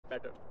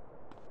better.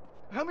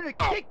 I'm gonna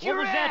kick your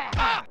was ass!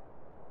 that?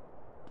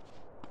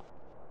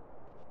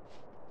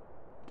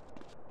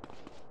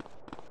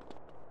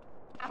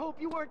 I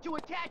hope you weren't too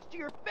attached to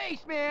your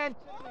face, man!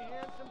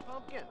 Handsome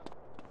pumpkin.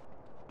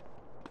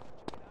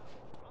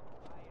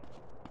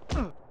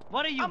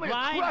 What are you, I'm gonna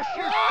blind? crush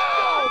your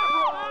skull,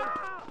 bro!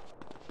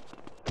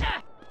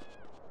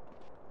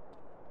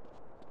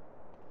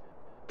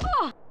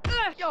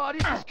 Yo,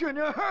 this is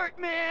gonna hurt,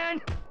 man!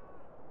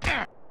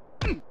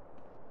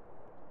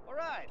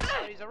 Alright,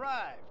 he's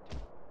arrived.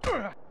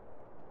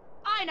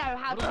 I know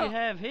how What do we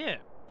have here?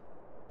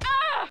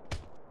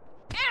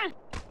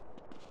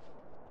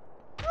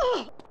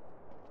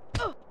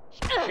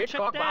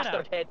 Hitchcock that bastard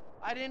out. head.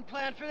 I didn't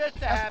plan for this to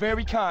That's happen.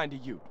 very kind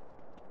of you.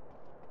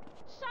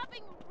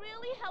 Shopping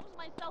really helps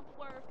my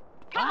self-worth.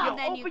 Come Come on, on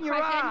then, you open your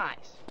crescent.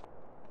 eyes!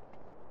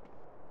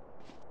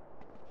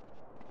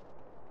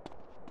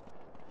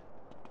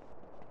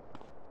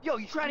 Yo,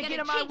 you trying to get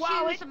in my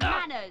wallet? Some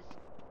manners.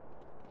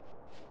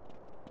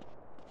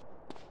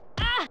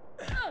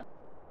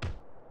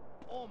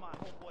 Oh, my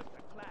homeboy's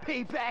a class.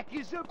 Payback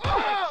is a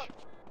bitch!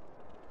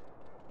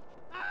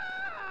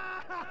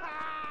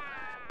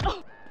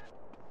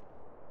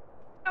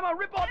 I'm gonna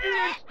rip off your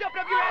ear and stuff it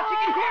up your ass so you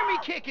can hear me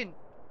kicking!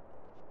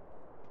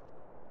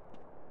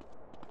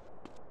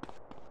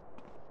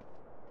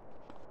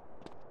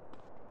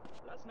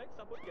 Last night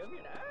someone gave me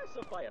an ass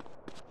of fire.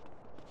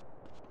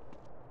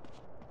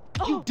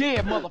 You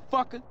dead,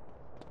 motherfucker.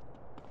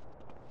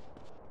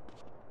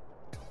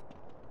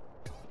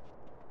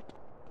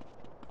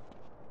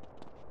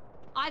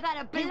 I've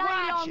had a bloody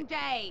watch long it.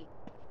 day.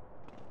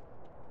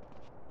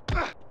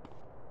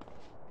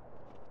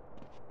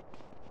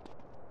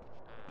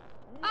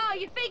 Oh,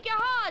 you think you're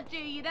hard, do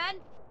you then?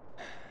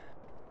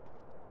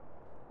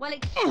 Well,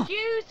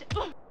 excuse...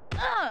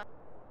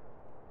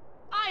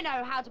 I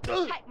know how to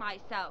protect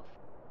myself.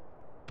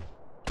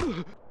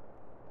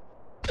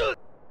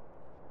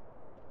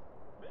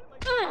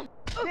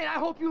 Man, I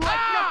hope you like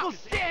knuckle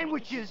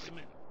sandwiches!